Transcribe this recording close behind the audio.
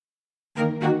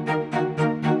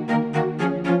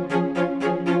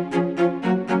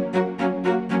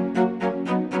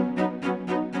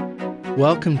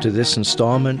Welcome to this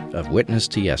installment of Witness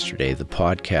to Yesterday, the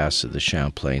podcast of the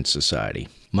Champlain Society.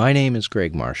 My name is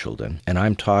Greg Marchildon, and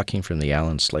I'm talking from the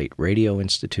Alan Slate Radio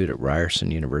Institute at Ryerson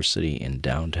University in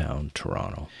downtown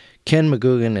Toronto. Ken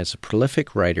McGugan is a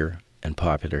prolific writer and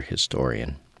popular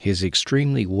historian. He is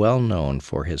extremely well known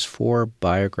for his 4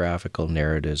 biographical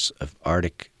narratives of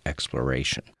Arctic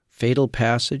exploration. Fatal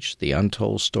Passage, the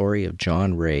untold story of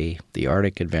John Rae, the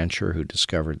Arctic adventurer who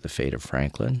discovered the fate of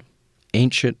Franklin.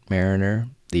 Ancient Mariner,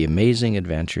 the amazing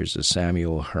adventures of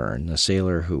Samuel Hearne, the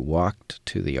sailor who walked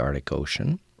to the Arctic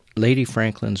Ocean. Lady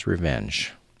Franklin's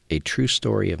Revenge, a true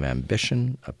story of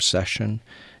ambition, obsession,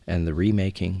 and the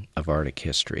remaking of Arctic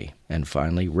history. And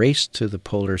finally, Race to the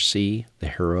Polar Sea, the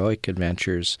heroic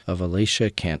adventures of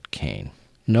Alicia Kent Kane.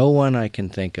 No one I can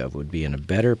think of would be in a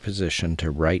better position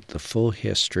to write the full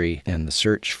history and the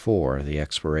search for the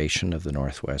exploration of the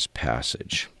Northwest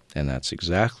Passage. And that's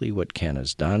exactly what Ken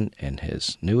has done in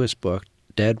his newest book,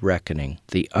 Dead Reckoning,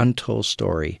 The Untold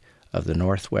Story of the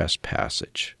Northwest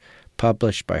Passage,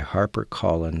 published by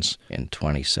HarperCollins in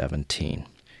 2017.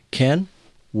 Ken,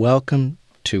 welcome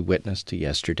to Witness to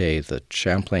Yesterday, the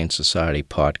Champlain Society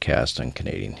podcast on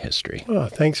Canadian history. Oh,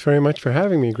 thanks very much for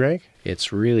having me, Greg.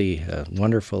 It's really a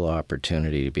wonderful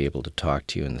opportunity to be able to talk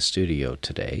to you in the studio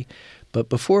today. But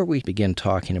before we begin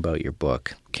talking about your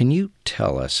book, can you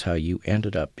tell us how you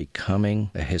ended up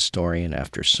becoming a historian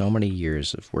after so many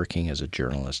years of working as a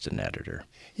journalist and editor?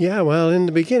 Yeah, well, in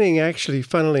the beginning, actually,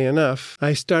 funnily enough,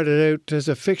 I started out as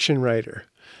a fiction writer.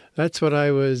 That's what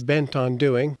I was bent on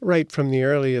doing right from the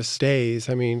earliest days.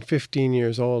 15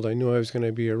 years old, I knew I was going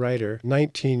to be a writer.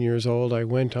 19 years old, I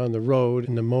went on the road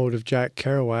in the mode of Jack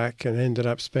Kerouac and ended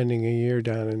up spending a year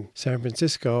down in San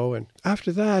Francisco. And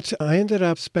after that, I ended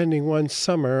up spending one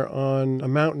summer on a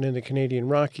mountain in the Canadian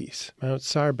Rockies, Mount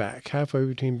Sarback, halfway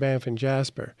between Banff and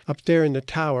Jasper, up there in the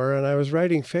tower. And I was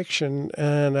writing fiction,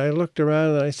 and I looked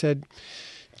around and I said,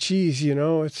 geez,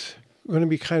 it's going to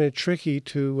be kind of tricky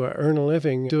to earn a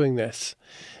living doing this.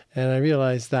 And I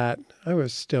realized that I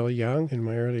was still young, in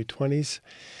my early 20s.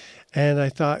 And I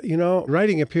thought,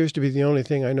 writing appears to be the only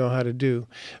thing I know how to do.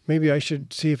 Maybe I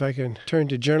should see if I can turn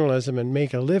to journalism and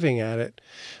make a living at it.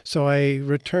 So I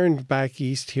returned back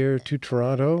east here to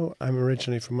Toronto. I'm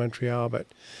originally from Montreal, but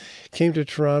came to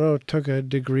Toronto, took a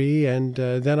degree, and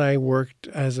then I worked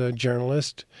as a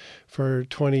journalist for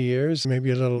 20 years, maybe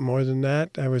a little more than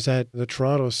that. I was at the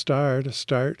Toronto Star to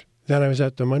start. Then I was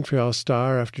at the Montreal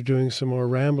Star after doing some more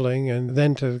rambling, and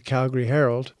then to the Calgary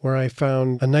Herald, where I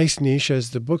found a nice niche as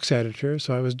the books editor.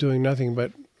 So I was doing nothing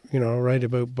but write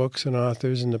about books and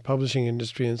authors in the publishing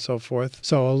industry and so forth.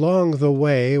 So along the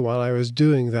way, while I was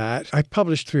doing that, I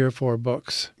published 3 or 4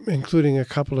 books, including a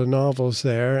couple of novels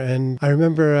there. And I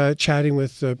remember chatting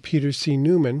with Peter C.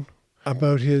 Newman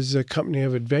about his company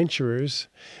of adventurers.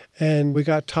 And we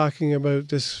got talking about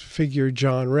this figure,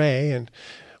 John Rae, and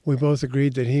we both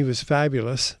agreed that he was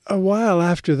fabulous. A while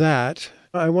after that,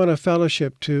 I won a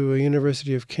fellowship to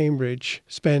University of Cambridge,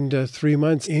 spend 3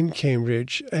 months in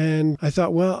Cambridge, and I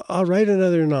thought, well, I'll write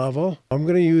another novel. I'm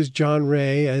going to use John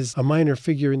Rae as a minor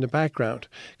figure in the background,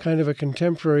 kind of a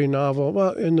contemporary novel,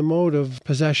 well, in the mode of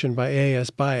Possession by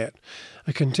A.S. Byatt,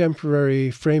 a contemporary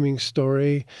framing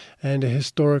story and a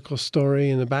historical story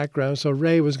in the background. So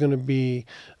Rae was going to be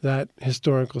that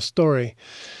historical story.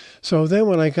 So then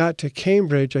when I got to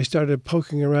Cambridge, I started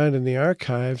poking around in the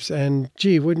archives, and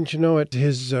gee, wouldn't you know it,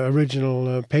 his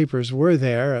original papers were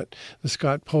there at the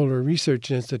Scott Polar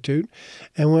Research Institute.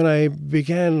 And when I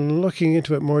began looking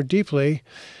into it more deeply,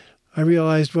 I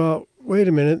realized, well, wait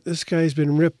a minute, this guy's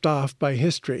been ripped off by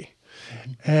history.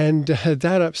 And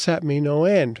that upset me no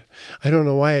end. I don't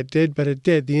know why it did, but it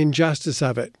did, the injustice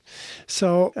of it.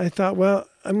 So I thought, well,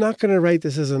 I'm not going to write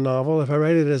this as a novel. If I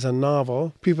write it as a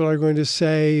novel, people are going to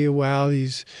say, well,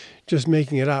 he's just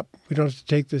making it up. We don't have to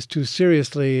take this too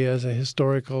seriously as a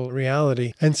historical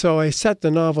reality. And so I set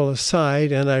the novel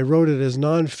aside and I wrote it as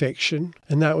nonfiction,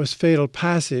 and that was Fatal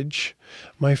Passage,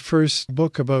 my first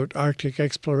book about Arctic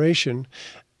exploration.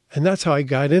 And that's how I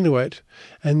got into it.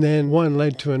 And then one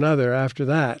led to another after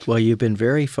that. Well, you've been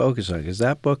very focused on it, because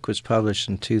that book was published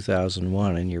in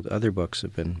 2001, and your other books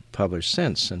have been published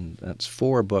since, and that's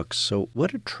 4 books. So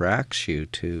what attracts you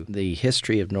to the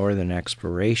history of northern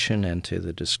exploration and to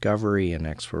the discovery and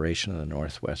exploration of the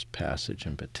Northwest Passage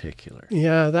in particular?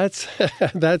 Yeah, that's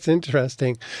that's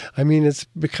interesting. It's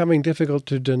becoming difficult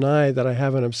to deny that I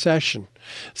have an obsession.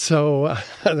 So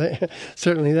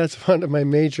certainly that's one of my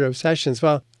major obsessions.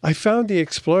 Well, I found the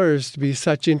explorers to be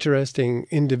such interesting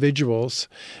individuals.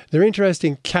 They're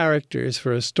interesting characters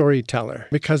for a storyteller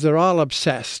because they're all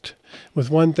obsessed. with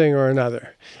one thing or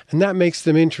another. And that makes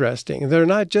them interesting. They're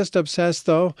not just obsessed,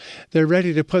 though. They're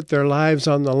ready to put their lives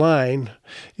on the line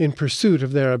in pursuit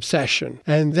of their obsession.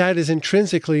 And that is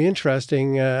intrinsically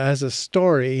interesting as a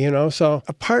story, So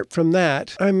apart from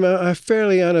that, I'm a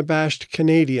fairly unabashed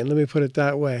Canadian, let me put it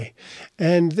that way.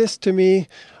 And this, to me,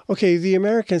 okay, the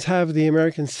Americans have the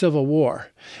American Civil War.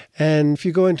 And if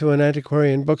you go into an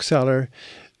antiquarian bookseller,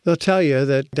 they'll tell you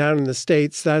that down in the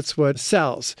States, that's what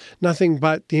sells. Nothing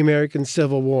but the American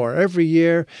Civil War. Every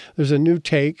year, there's a new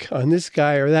take on this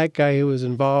guy or that guy who was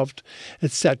involved,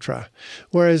 etc.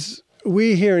 Whereas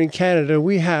we here in Canada,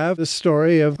 we have the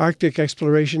story of Arctic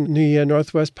exploration in the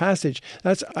Northwest Passage.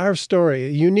 That's our story,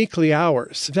 uniquely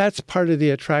ours. That's part of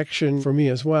the attraction for me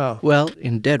as well. Well,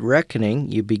 in Dead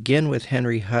Reckoning, you begin with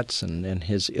Henry Hudson and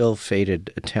his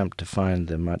ill-fated attempt to find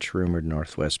the much-rumored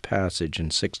Northwest Passage in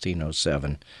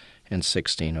 1607 and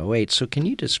 1608. So can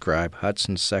you describe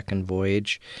Hudson's second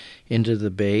voyage into the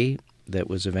bay that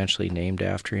was eventually named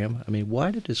after him? I mean,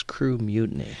 why did his crew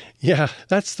mutiny? Yeah,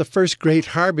 that's the first great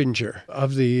harbinger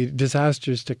of the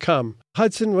disasters to come.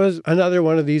 Hudson was another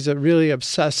one of these really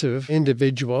obsessive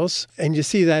individuals, and you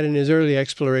see that in his early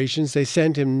explorations. They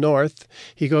send him north.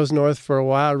 He goes north for a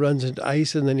while, runs into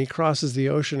ice, and then he crosses the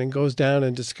ocean and goes down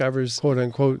and discovers,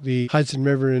 quote-unquote, the Hudson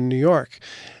River in New York.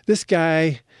 This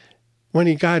guy, when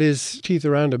he got his teeth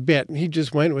around a bit, he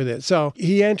just went with it. So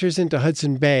he enters into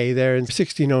Hudson Bay there in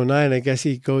 1609, I guess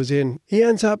he goes in. He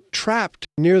ends up trapped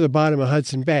near the bottom of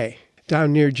Hudson Bay,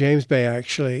 down near James Bay,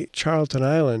 actually, Charlton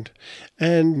Island.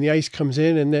 And the ice comes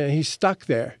in and he's stuck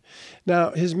there.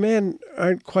 Now, his men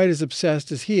aren't quite as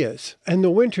obsessed as he is. And the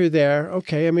winter there,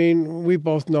 okay, I mean, we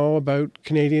both know about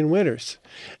Canadian winters.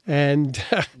 And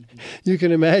you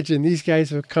can imagine these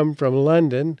guys have come from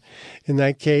London in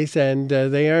that case, and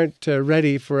they aren't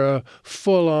ready for a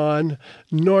full-on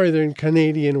northern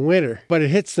Canadian winter. But it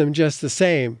hits them just the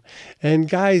same. And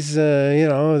guys,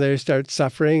 they start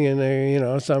suffering,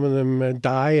 and, some of them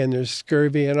die, and there's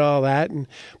scurvy and all that.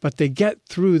 But they get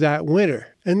through that winter.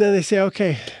 And then they say,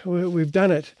 okay, we've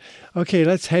done it. Okay,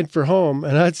 let's head for home.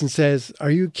 And Hudson says, are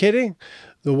you kidding?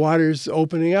 The water's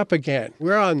opening up again.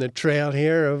 We're on the trail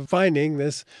here of finding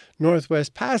this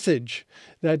Northwest Passage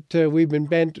that we've been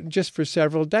bent just for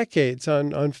several decades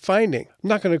on finding. I'm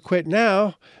not going to quit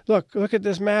now. Look at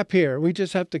this map here. We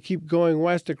just have to keep going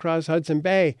west across Hudson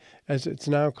Bay, as it's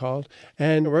now called,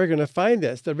 and we're going to find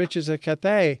this, the Riches of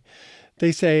Cathay.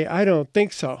 They say, I don't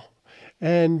think so.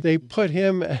 And they put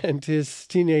him and his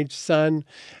teenage son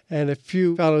and a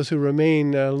few fellows who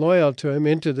remain loyal to him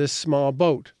into this small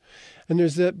boat. And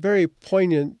there's that very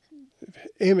poignant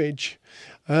image.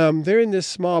 They're in this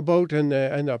small boat, and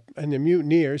the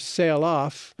mutineers sail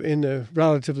off in the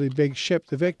relatively big ship,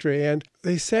 the Victory, and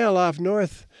they sail off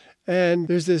north. And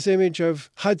there's this image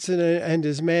of Hudson and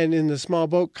his men in the small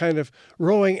boat kind of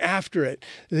rowing after it.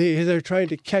 They're trying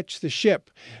to catch the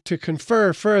ship to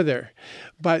confer further.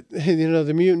 But,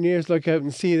 the mutineers look out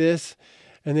and see this,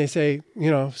 and they say,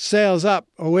 sails up,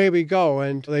 away we go.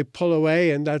 And they pull away,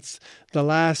 and that's the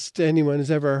last anyone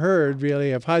has ever heard,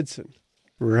 really, of Hudson.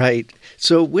 Right.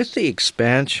 So with the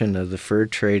expansion of the fur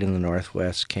trade in the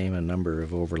Northwest came a number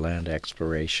of overland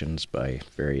explorations by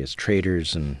various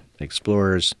traders and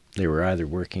explorers. They were either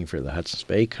working for the Hudson's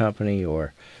Bay Company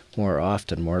or more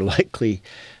likely,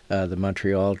 the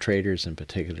Montreal traders, in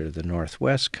particular the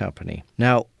Northwest Company.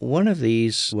 Now, one of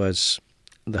these was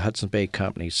the Hudson's Bay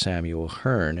Company's Samuel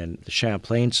Hearne, and the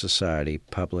Champlain Society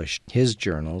published his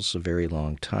journals a very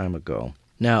long time ago.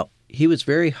 Now, he was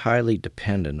very highly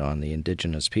dependent on the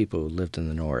indigenous people who lived in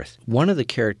the north. One of the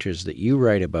characters that you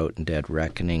write about in Dead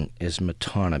Reckoning is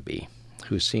Matonabbee,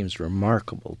 who seems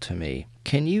remarkable to me.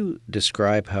 Can you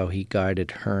describe how he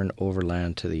guided Hearne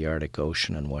overland to the Arctic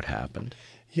Ocean and what happened?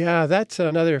 Yeah, that's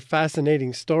another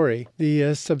fascinating story.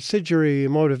 The subsidiary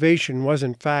motivation was,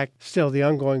 in fact, still the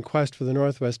ongoing quest for the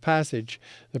Northwest Passage.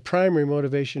 The primary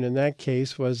motivation in that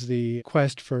case was the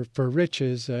quest for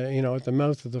riches, at the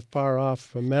mouth of the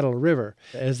far-off Metal River,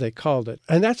 as they called it.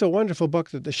 And that's a wonderful book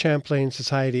that the Champlain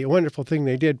Society, a wonderful thing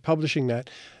they did publishing that.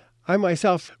 I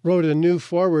myself wrote a new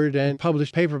foreword and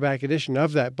published paperback edition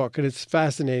of that book, and it's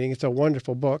fascinating. It's a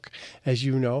wonderful book, as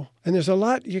you know. And there's a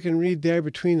lot you can read there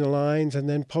between the lines and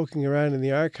then poking around in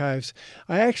the archives.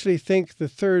 I actually think the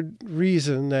third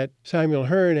reason that Samuel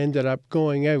Hearne ended up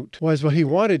going out was, well, he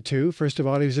wanted to. First of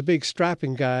all, he was a big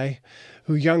strapping guy,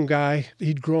 young guy.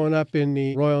 He'd grown up in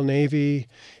the Royal Navy.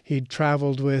 He'd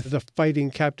traveled with the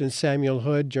fighting Captain Samuel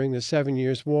Hood during the 7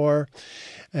 Years' War,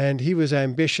 and he was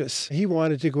ambitious. He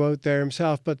wanted to go out there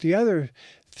himself. But the other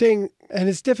thing, and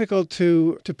it's difficult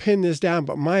to pin this down,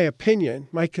 but my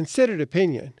considered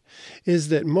opinion, is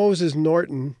that Moses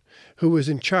Norton who was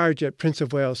in charge at Prince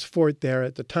of Wales Fort there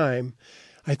at the time,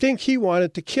 I think he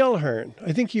wanted to kill Hearne.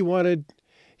 I think he wanted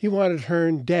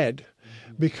Hearne dead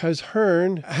because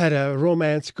Hearne had a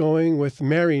romance going with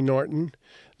Mary Norton,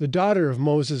 the daughter of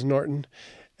Moses Norton.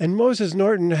 And Moses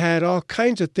Norton had all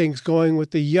kinds of things going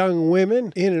with the young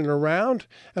women in and around.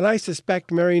 And I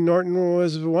suspect Mary Norton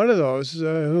was one of those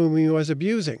whom he was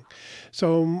abusing.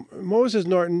 So Moses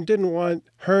Norton didn't want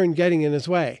Hearne getting in his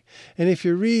way. And if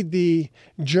you read the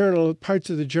journal, parts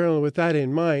of the journal with that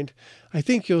in mind, I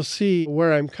think you'll see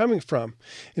where I'm coming from.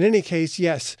 In any case,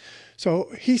 yes. So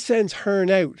he sends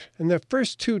Hearne out. And the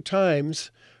first 2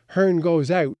 times Hearne goes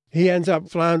out, he ends up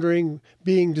floundering,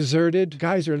 being deserted.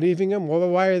 Guys are leaving him. Well,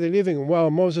 why are they leaving him?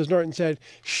 Well, Moses Norton said,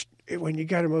 "Shh, when you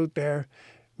get him out there,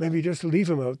 maybe just leave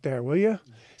him out there, will you?"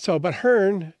 So, but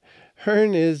Hearne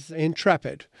is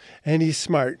intrepid, and he's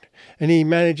smart, and he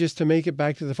manages to make it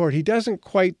back to the fort. He doesn't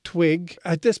quite twig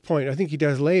at this point. I think he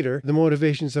does later, the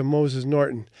motivations of Moses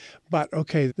Norton. But,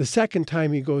 okay, the second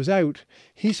time he goes out,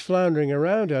 he's floundering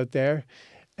around out there,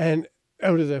 and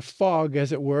out of the fog,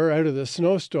 as it were, out of the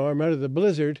snowstorm, out of the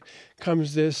blizzard,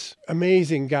 comes this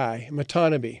amazing guy,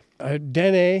 Matonabbee, a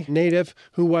Dene native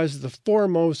who was the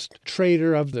foremost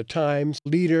trader of the times,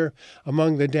 leader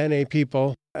among the Dene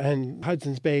people, and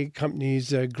Hudson's Bay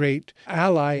Company's great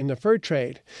ally in the fur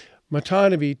trade.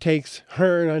 Matonabbee takes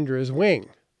Hearne under his wing,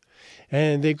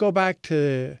 and they go back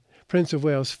to Prince of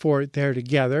Wales Fort there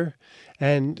together,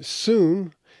 and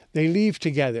soon they leave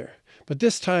together. But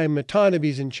this time,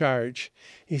 Matonabbee's in charge.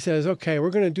 He says, okay, we're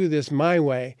going to do this my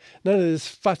way. None of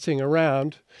this futzing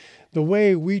around. The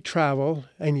way we travel,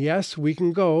 and yes, we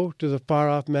can go to the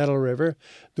far-off Metal River.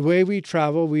 The way we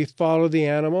travel, we follow the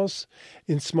animals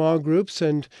in small groups,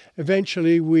 and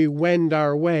eventually we wend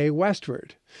our way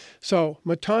westward. So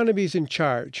Matonabbee's in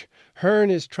charge.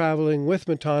 Hearne is traveling with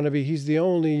Matonabbee. He's the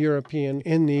only European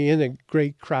in the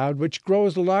great crowd, which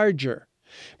grows larger.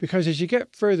 Because as you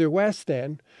get further west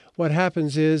then, what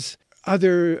happens is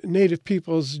other native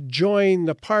peoples join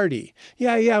the party.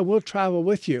 Yeah, we'll travel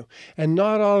with you. And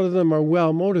not all of them are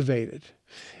well motivated.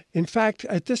 In fact,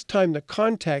 at this time, the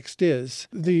context is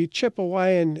the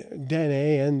Chipewyan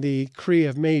Dene and the Cree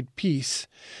have made peace,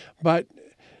 but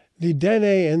the Dene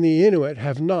and the Inuit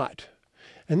have not.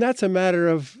 And that's a matter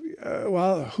of,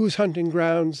 whose hunting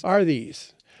grounds are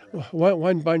these?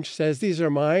 One bunch says, these are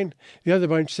mine. The other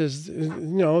bunch says,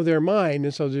 no, they're mine.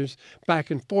 And so there's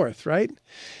back and forth, right?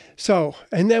 So,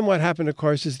 and then what happened, of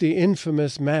course, is the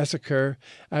infamous massacre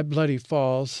at Bloody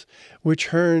Falls, which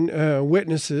Hearne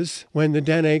witnesses when the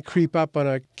Dene creep up on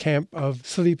a camp of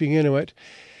sleeping Inuit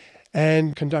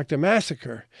and conduct a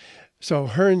massacre. So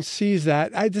Hearne sees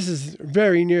that. This is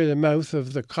very near the mouth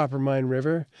of the Coppermine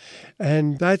River.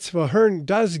 And Hearne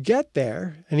does get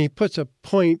there, and he puts a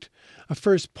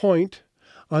first point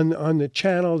on the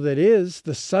channel that is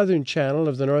the southern channel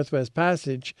of the Northwest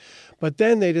Passage. But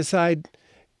then they decide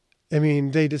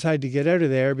to get out of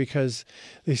there because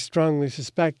they strongly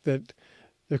suspect that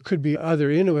there could be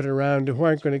other Inuit around who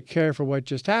aren't going to care for what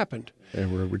just happened. There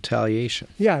were retaliation.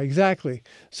 Yeah, exactly.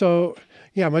 So,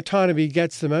 Matonabbee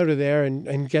gets them out of there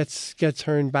and gets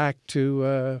Hearne back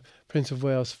to Prince of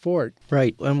Wales Fort.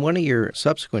 Right. In one of your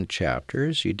subsequent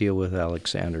chapters, you deal with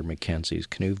Alexander Mackenzie's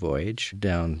canoe voyage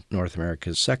down North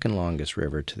America's second longest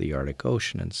river to the Arctic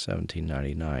Ocean in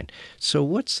 1799. So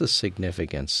what's the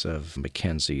significance of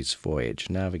Mackenzie's voyage,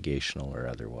 navigational or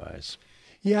otherwise?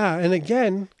 Yeah, and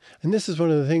again, and this is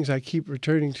one of the things I keep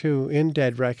returning to in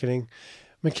Dead Reckoning,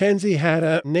 Mackenzie had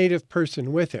a native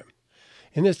person with him.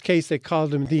 In this case, they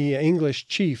called him the English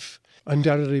chief,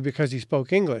 undoubtedly because he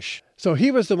spoke English. So he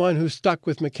was the one who stuck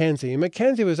with Mackenzie. And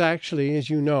Mackenzie was actually, as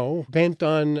you know, bent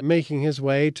on making his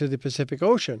way to the Pacific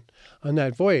Ocean on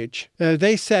that voyage.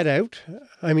 They set out.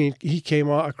 He came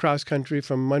across country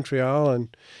from Montreal,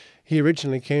 and he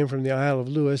originally came from the Isle of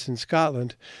Lewis in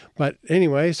Scotland. But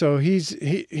anyway, so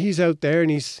he's out there,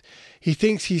 and he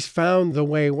thinks he's found the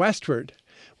way westward,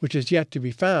 which is yet to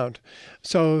be found.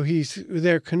 So he's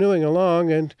there canoeing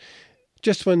along, and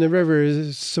just when the river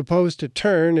is supposed to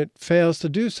turn, it fails to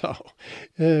do so.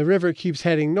 The river keeps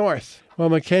heading north. Well,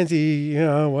 Mackenzie,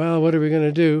 what are we going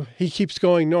to do? He keeps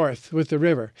going north with the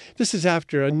river. This is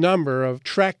after a number of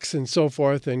treks and so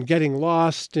forth and getting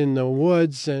lost in the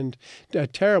woods and a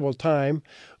terrible time.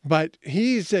 But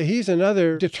he's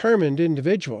another determined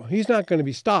individual. He's not going to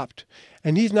be stopped.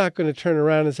 And he's not going to turn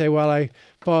around and say, well, I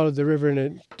followed the river and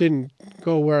it didn't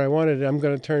go where I wanted it. I'm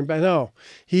going to turn back. No,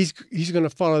 he's going to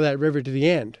follow that river to the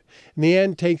end. And the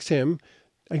end takes him,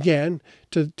 again,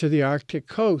 to the Arctic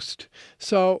coast.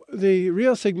 So the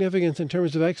real significance in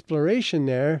terms of exploration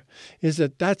there is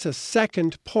that that's a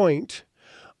second point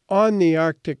on the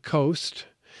Arctic coast,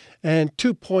 and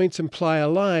 2 points imply a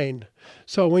line.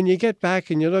 So when you get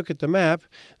back and you look at the map,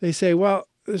 they say, well,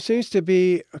 there seems to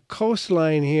be a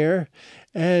coastline here,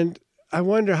 and I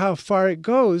wonder how far it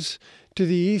goes to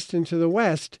the east and to the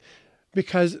west,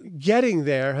 because getting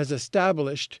there has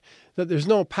established that there's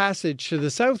no passage to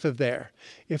the south of there.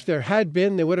 If there had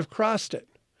been, they would have crossed it.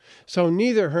 So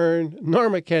neither Hearne nor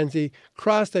Mackenzie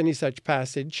crossed any such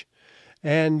passage,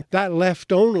 and that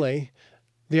left only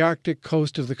the Arctic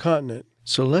coast of the continent.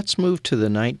 So let's move to the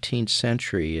 19th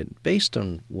century. And based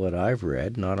on what I've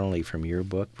read, not only from your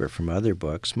book but from other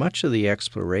books, much of the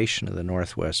exploration of the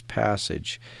Northwest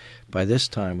Passage by this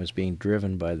time was being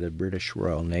driven by the British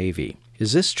Royal Navy.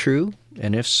 Is this true?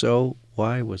 And if so,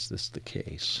 why was this the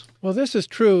case? Well, this is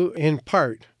true in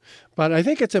part, but I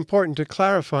think it's important to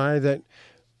clarify that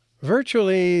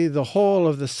virtually the whole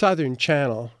of the southern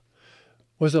channel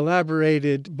was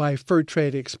elaborated by fur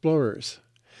trade explorers.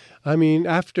 I mean,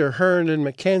 after Hearne and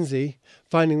Mackenzie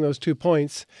finding those 2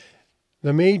 points,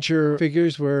 the major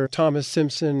figures were Thomas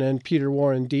Simpson and Peter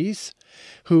Warren Dease,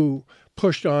 who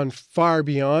pushed on far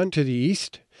beyond to the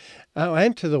east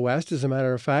and to the west, as a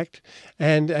matter of fact.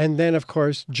 And then, of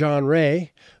course, John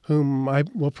Rae, whom I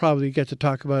will probably get to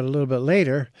talk about a little bit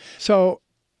later. So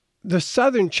the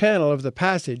southern channel of the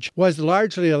passage was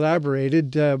largely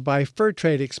elaborated by fur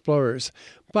trade explorers.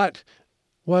 But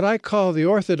what I call the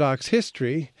orthodox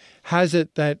history has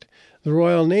it that the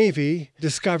Royal Navy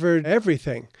discovered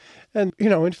everything. And,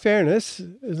 in fairness,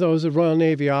 those Royal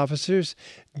Navy officers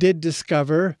did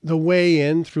discover the way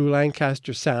in through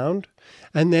Lancaster Sound.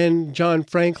 And then John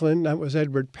Franklin, that was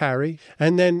Edward Parry.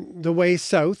 And then the way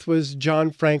south was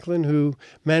John Franklin, who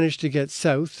managed to get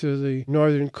south to the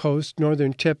northern coast,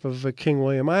 northern tip of King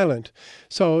William Island.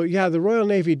 So, yeah, the Royal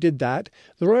Navy did that.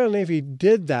 The Royal Navy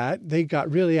did that. They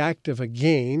got really active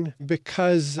again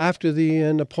because after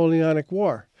the Napoleonic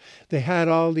War, they had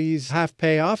all these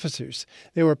half-pay officers.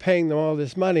 They were paying them all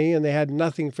this money, and they had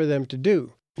nothing for them to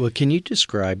do. Well, can you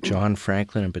describe John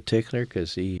Franklin in particular?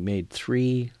 Because he made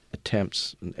 3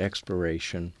 attempts at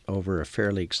exploration over a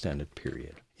fairly extended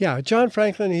period. Yeah, John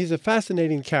Franklin, he's a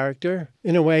fascinating character.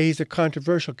 In a way, he's a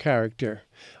controversial character.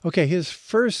 Okay, his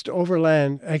first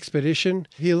overland expedition,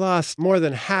 he lost more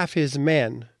than half his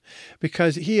men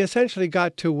because he essentially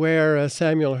got to where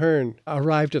Samuel Hearne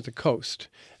arrived at the coast.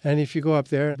 And if you go up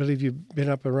there, I believe you've been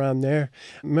up around there,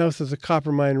 mouth of the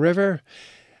Coppermine River.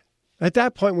 At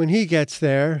that point, when he gets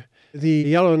there, the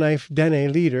Yellowknife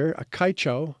Dene leader,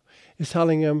 Akaicho, is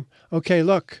telling him, okay,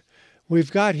 look,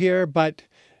 we've got here, but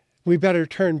we better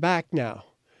turn back now.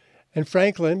 And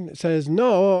Franklin says,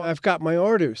 no, I've got my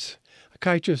orders.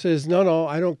 Akaicho says, no,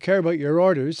 I don't care about your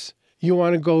orders. You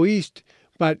want to go east,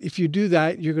 but if you do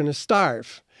that, you're going to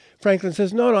starve. Franklin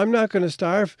says, no, I'm not going to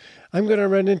starve. I'm going to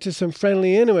run into some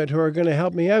friendly Inuit who are going to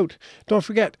help me out. Don't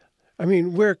forget,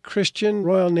 we're Christian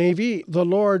Royal Navy. The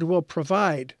Lord will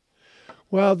provide.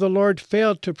 Well, the Lord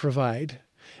failed to provide,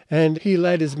 and he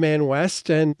led his men west,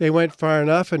 and they went far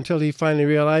enough until he finally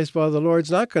realized, well, the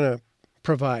Lord's not going to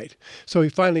provide. So he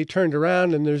finally turned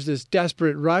around, and there's this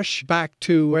desperate rush back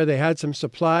to where they had some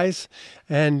supplies,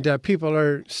 and people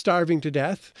are starving to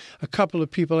death. A couple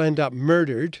of people end up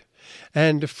murdered.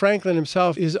 And Franklin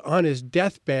himself is on his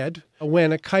deathbed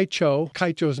when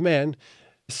Akaicho's men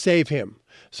save him.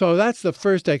 So that's the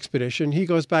first expedition. He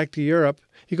goes back to Europe.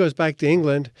 He goes back to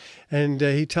England, and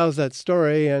he tells that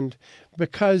story. And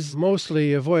because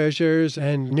mostly voyageurs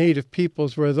and native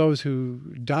peoples were those who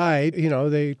died,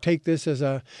 they take this as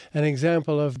an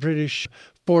example of British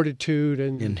fortitude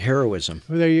and heroism.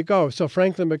 There you go. So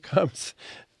Franklin becomes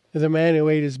the man who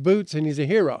ate his boots, and he's a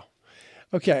hero.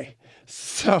 Okay.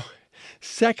 So,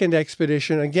 second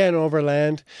expedition, again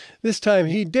overland. This time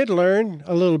he did learn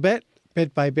a little bit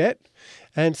by bit.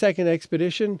 And second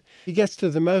expedition, he gets to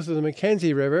the mouth of the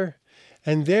Mackenzie River,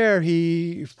 and there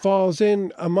he falls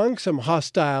in among some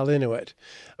hostile Inuit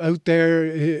out there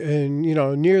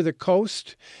near the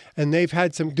coast, and they've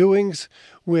had some doings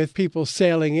with people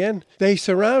sailing in. They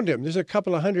surround him. There's a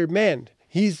couple of hundred men.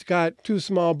 He's got 2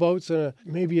 small boats and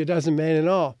maybe a dozen men in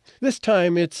all. This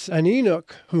time it's an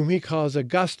Inuk, whom he calls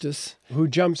Augustus, who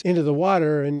jumps into the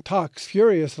water and talks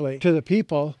furiously to the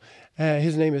people.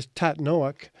 His name is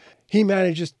Tatnooc. He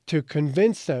manages to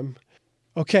convince them,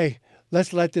 okay,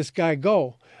 let's let this guy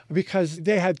go. Because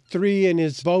they had 3 in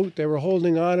his boat. They were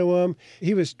holding on to him.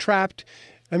 He was trapped.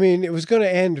 It was going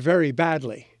to end very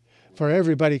badly for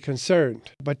everybody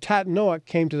concerned. But Tatnooc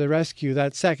came to the rescue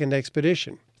that second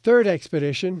expedition. Third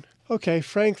expedition, okay,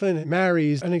 Franklin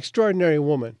marries an extraordinary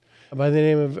woman. by the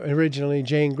name of originally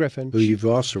Jane Griffin. Who you've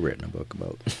also written a book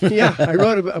about. Yeah, I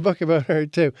wrote a book about her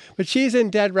too. But she's in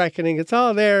Dead Reckoning. It's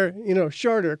all there,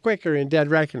 shorter, quicker in Dead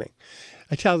Reckoning.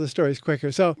 I tell the stories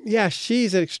quicker. So, yeah,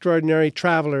 she's an extraordinary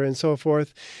traveler and so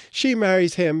forth. She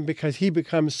marries him because he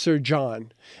becomes Sir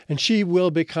John, and she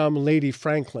will become Lady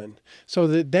Franklin. So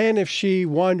that then if she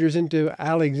wanders into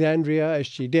Alexandria, as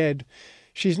she did,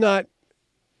 she's not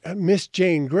Miss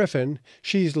Jane Griffin,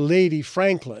 she's Lady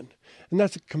Franklin. And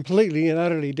that's a completely and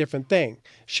utterly different thing.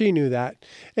 She knew that.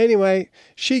 Anyway,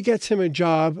 she gets him a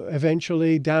job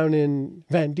eventually down in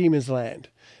Van Diemen's Land,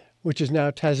 which is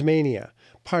now Tasmania,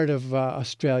 part of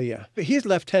Australia. He's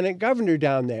lieutenant governor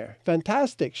down there.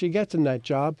 Fantastic. She gets him that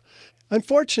job.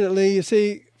 Unfortunately, you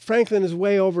see, Franklin is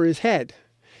way over his head.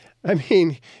 I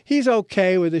mean, he's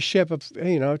okay with a ship of,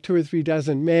 2 or 3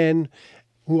 dozen men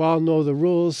who all know the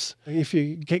rules. If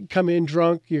you come in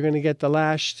drunk, you're going to get the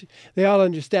lash. They all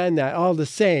understand that, all the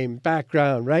same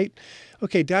background, right?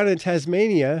 Okay, down in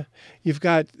Tasmania, you've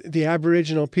got the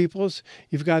Aboriginal peoples,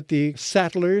 you've got the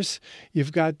settlers,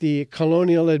 you've got the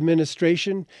colonial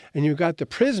administration, and you've got the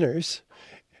prisoners,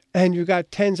 and you've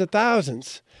got tens of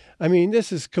thousands. I mean,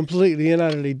 this is completely and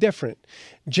utterly different.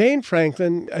 Jane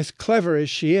Franklin, as clever as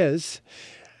she is,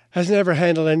 has never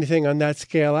handled anything on that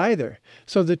scale either.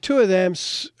 So the two of them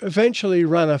eventually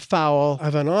run afoul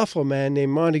of an awful man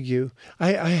named Montague.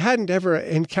 I hadn't ever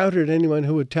encountered anyone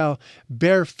who would tell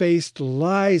barefaced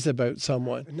lies about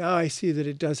someone. Now I see that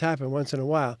it does happen once in a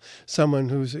while. Someone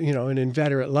who's, an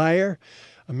inveterate liar.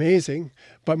 Amazing.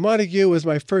 But Montague was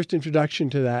my first introduction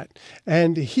to that.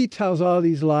 And he tells all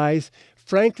these lies.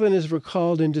 Franklin is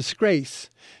recalled in disgrace.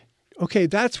 Okay,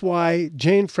 that's why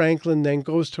Jane Franklin then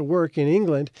goes to work in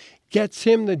England, gets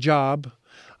him the job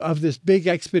of this big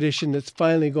expedition that's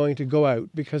finally going to go out,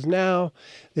 because now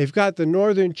they've got the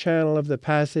northern channel of the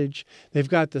passage, they've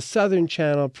got the southern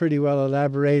channel pretty well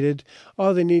elaborated.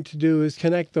 All they need to do is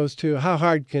connect those two. How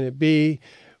hard can it be?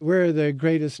 We're the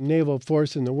greatest naval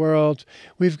force in the world.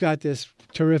 We've got this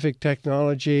terrific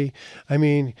technology. I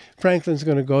mean, Franklin's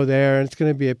going to go there and it's going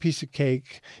to be a piece of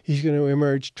cake. He's going to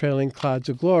emerge trailing clouds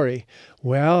of glory.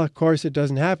 Well, of course, it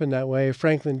doesn't happen that way.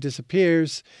 Franklin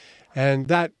disappears, and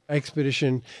that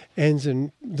expedition ends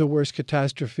in the worst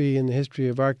catastrophe in the history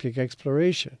of Arctic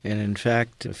exploration. And in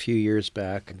fact, a few years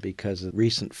back, because of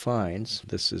recent finds,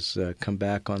 this has come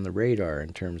back on the radar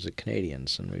in terms of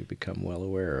Canadians, and we've become well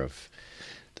aware of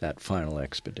that final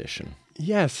expedition.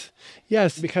 Yes,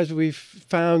 because we've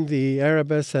found the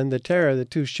Erebus and the Terror, the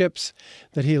two ships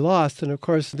that he lost. And of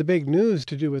course, the big news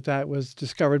to do with that was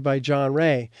discovered by John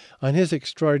Rae on his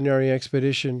extraordinary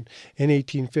expedition in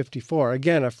 1854.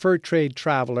 Again, a fur trade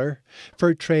traveler,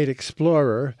 fur trade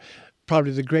explorer,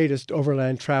 probably the greatest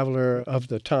overland traveler of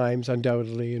the times,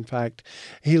 undoubtedly. In fact,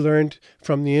 he learned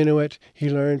from the Inuit, he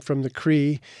learned from the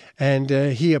Cree, and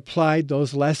he applied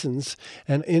those lessons.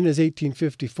 And in his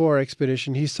 1854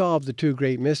 expedition, he solved the two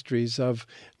great mysteries of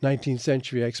 19th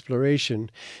century exploration.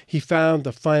 He found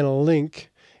the final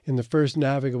link in the first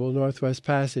navigable Northwest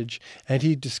Passage, and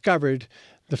he discovered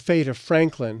the fate of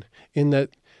Franklin, in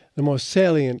that the most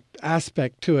salient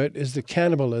aspect to it is the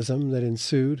cannibalism that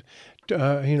ensued,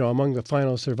 among the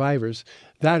final survivors.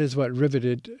 That is what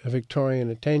riveted Victorian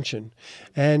attention.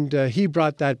 And he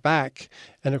brought that back.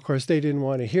 And of course, they didn't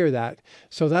want to hear that.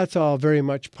 So that's all very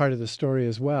much part of the story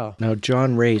as well. Now,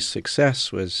 John Rae's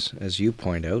success was, as you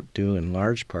point out, due in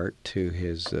large part to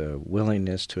his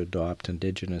willingness to adopt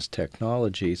indigenous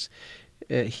technologies.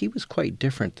 He was quite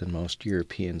different than most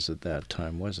Europeans at that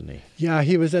time, wasn't he? Yeah,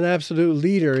 he was an absolute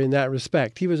leader in that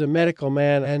respect. He was a medical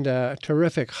man and a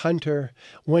terrific hunter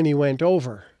when he went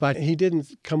over. But he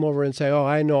didn't come over and say, oh,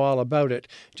 I know all about it.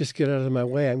 Just get out of my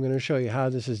way. I'm going to show you how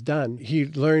this is done. He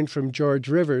learned from George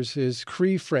Rivers, his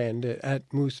Cree friend at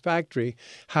Moose Factory,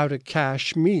 how to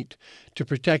cache meat to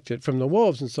protect it from the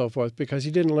wolves and so forth, because he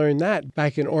didn't learn that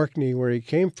back in Orkney where he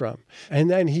came from.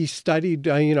 And then he studied,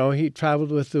 he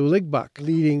traveled with the Uligbuk,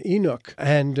 leading Inuk,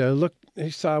 and he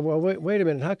saw, well, wait a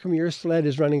minute, how come your sled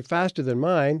is running faster than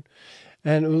mine?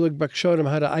 And Uligbuk showed him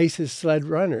how to ice his sled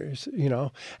runners,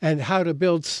 and how to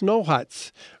build snow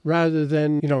huts rather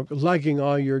than, lugging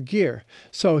all your gear.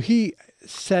 So he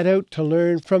set out to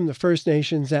learn from the First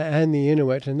Nations and the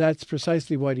Inuit, and that's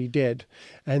precisely what he did.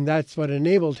 And that's what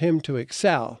enabled him to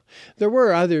excel. There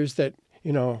were others that,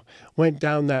 went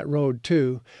down that road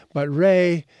too, but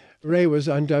Rae was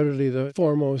undoubtedly the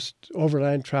foremost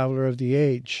overland traveler of the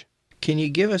age. Can you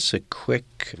give us a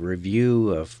quick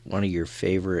review of one of your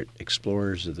favorite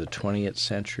explorers of the 20th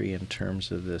century in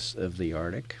terms of the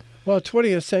Arctic? Well,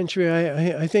 20th century,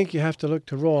 I think you have to look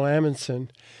to Roald Amundsen.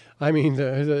 I mean,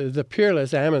 the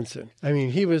peerless Amundsen. I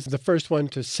mean, he was the first one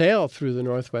to sail through the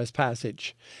Northwest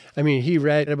Passage. I mean, he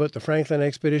read about the Franklin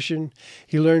expedition.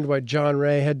 He learned what John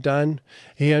Ray had done.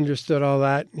 He understood all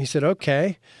that. He said,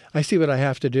 okay, I see what I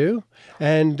have to do.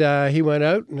 And he went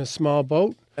out in a small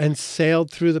boat and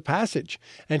sailed through the passage.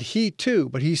 And he too,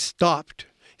 but he stopped.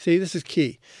 See, this is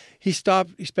key. He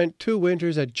stopped. He spent 2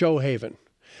 winters at Joe Haven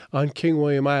on King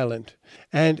William Island.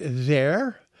 And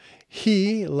there,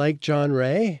 he, like John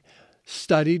Ray,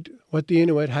 studied what the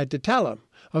Inuit had to tell him.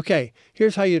 Okay,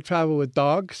 here's how you travel with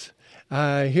dogs.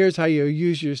 Here's how you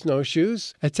use your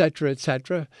snowshoes, etc.,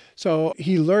 etc. So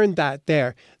he learned that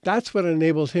there. That's what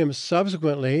enabled him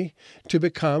subsequently to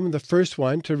become the first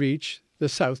one to reach the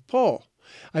South Pole.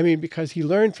 I mean, because he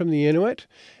learned from the Inuit.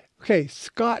 Okay,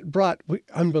 Scott brought,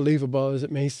 unbelievable as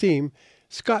it may seem,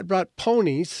 Scott brought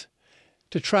ponies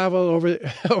to travel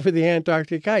over the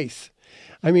Antarctic ice.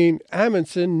 I mean,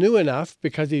 Amundsen knew enough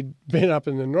because he'd been up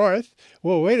in the north.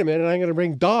 Well, wait a minute, I'm going to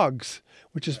bring dogs,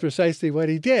 which is precisely what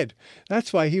he did.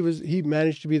 That's why he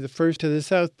managed to be the first to the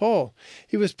South Pole.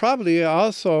 He was probably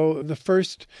also the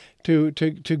first to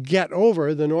get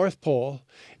over the North Pole.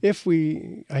 I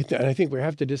think we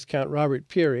have to discount Robert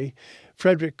Peary.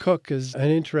 Frederick Cook is an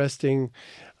interesting.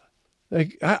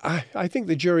 I think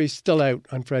the jury's still out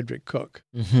on Frederick Cook.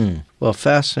 Mm-hmm. Well,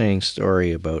 fascinating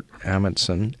story about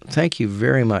Amundsen. Thank you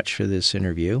very much for this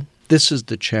interview. This is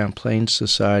the Champlain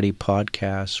Society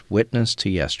podcast, Witness to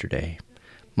Yesterday.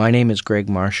 My name is Greg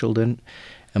Marchildon,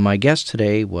 and my guest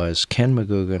today was Ken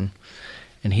McGugan,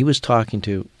 and he was talking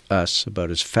to us about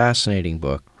his fascinating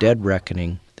book, Dead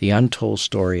Reckoning, The Untold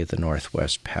Story of the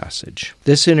Northwest Passage.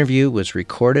 This interview was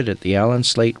recorded at the Allen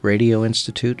Slate Radio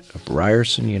Institute of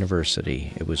Ryerson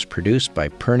University. It was produced by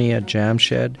Pernia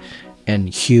Jamshed and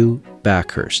Hugh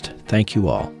Backhurst. Thank you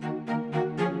all.